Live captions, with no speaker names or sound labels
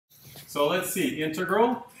So let's see,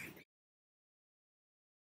 integral.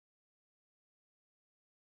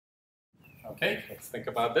 Okay, let's think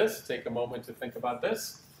about this. Take a moment to think about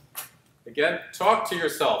this. Again, talk to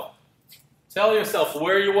yourself. Tell yourself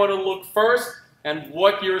where you want to look first and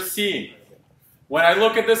what you're seeing. When I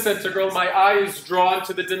look at this integral, my eye is drawn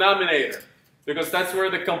to the denominator because that's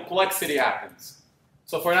where the complexity happens.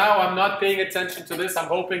 So for now, I'm not paying attention to this. I'm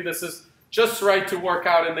hoping this is just right to work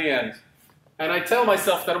out in the end. And I tell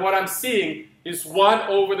myself that what I'm seeing is 1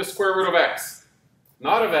 over the square root of x.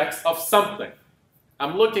 Not of x, of something.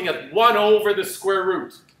 I'm looking at 1 over the square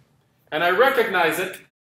root. And I recognize it.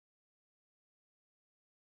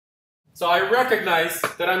 So I recognize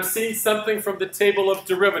that I'm seeing something from the table of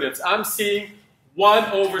derivatives. I'm seeing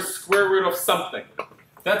 1 over square root of something.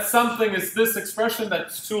 That something is this expression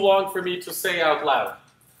that's too long for me to say out loud.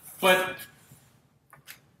 But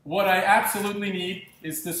what I absolutely need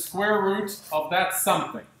is the square root of that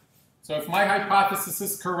something. So if my hypothesis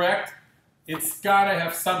is correct, it's got to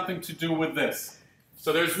have something to do with this.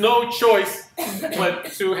 So there's no choice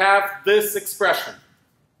but to have this expression.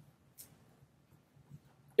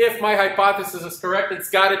 If my hypothesis is correct, it's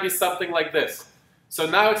got to be something like this. So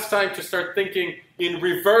now it's time to start thinking in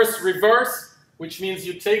reverse, which means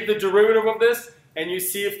you take the derivative of this and you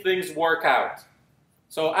see if things work out.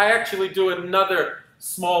 So I actually do another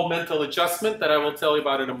small mental adjustment that I will tell you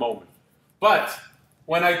about in a moment. But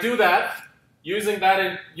when I do that, using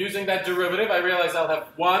that derivative, I realize I'll have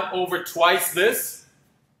 1 over twice this.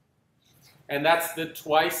 And that's the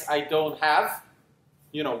twice I don't have.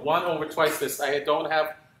 You know, 1 over twice this. I don't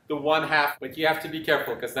have the 1/2, but you have to be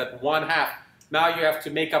careful because that 1/2, now you have to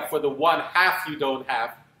make up for the 1/2 you don't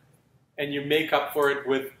have, and you make up for it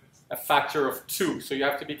with a factor of 2. So you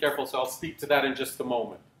have to be careful, so I'll speak to that in just a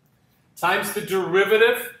moment. Times the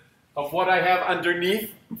derivative of what I have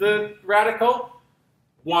underneath the radical,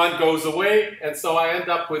 1 goes away, and so I end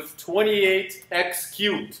up with 28x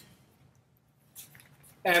cubed.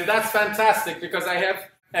 And that's fantastic because I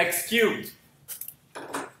have x cubed.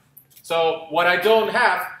 So what I don't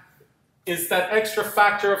have is that extra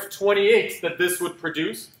factor of 28 that this would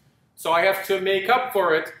produce. So I have to make up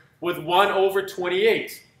for it with 1 over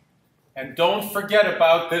 28. And don't forget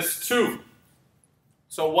about this 2.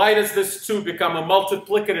 So why does this 2 become a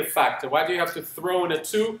multiplicative factor? Why do you have to throw in a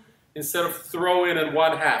 2 instead of throw in a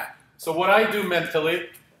 1/2? So what I do mentally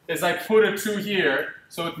is I put a 2 here,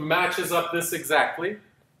 so it matches up this exactly.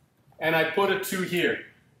 And I put a 2 here.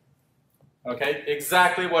 Okay,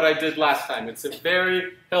 exactly what I did last time. It's a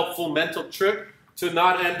very helpful mental trick to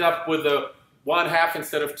not end up with a 1/2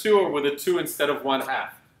 instead of 2 or with a 2 instead of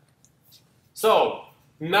 1/2. So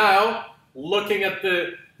now, looking at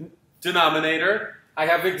the denominator, I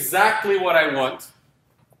have exactly what I want.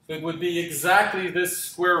 It would be exactly this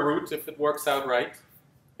square root if it works out right.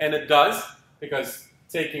 And it does, because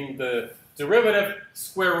taking the derivative,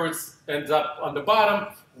 square roots ends up on the bottom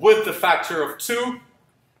with the factor of 2.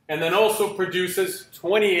 And then also produces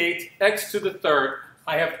 28x to the third.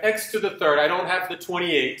 I have x to the third. I don't have the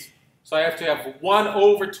 28. So I have to have 1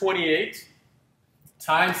 over 28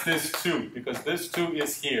 times this 2, because this 2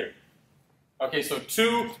 is here. Okay, so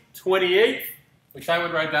 2/28, which I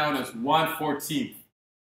would write down as 1/14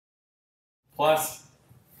 plus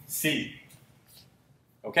c.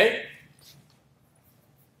 Okay?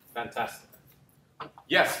 Fantastic.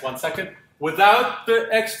 Yes, 1 second. Without the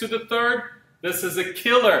x to the third, this is a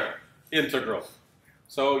killer integral.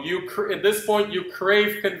 So at this point, you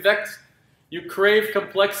crave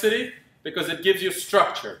complexity because it gives you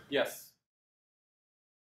structure. Yes.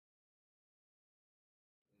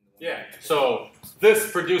 Yeah. So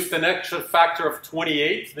this produced an extra factor of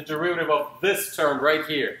 28. The derivative of this term right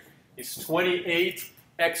here is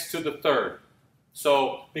 28x to the third.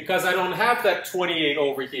 So because I don't have that 28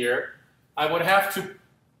 over here, I would have to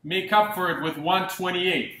make up for it with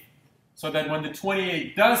 1/28. So that when the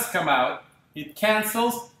 28 does come out, it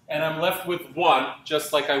cancels, and I'm left with 1,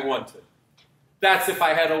 just like I wanted. That's if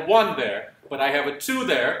I had a 1 there, but I have a 2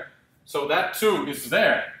 there, so that 2 is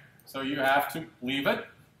there. So you have to leave it.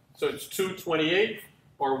 So it's 2/28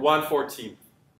 or 1/14.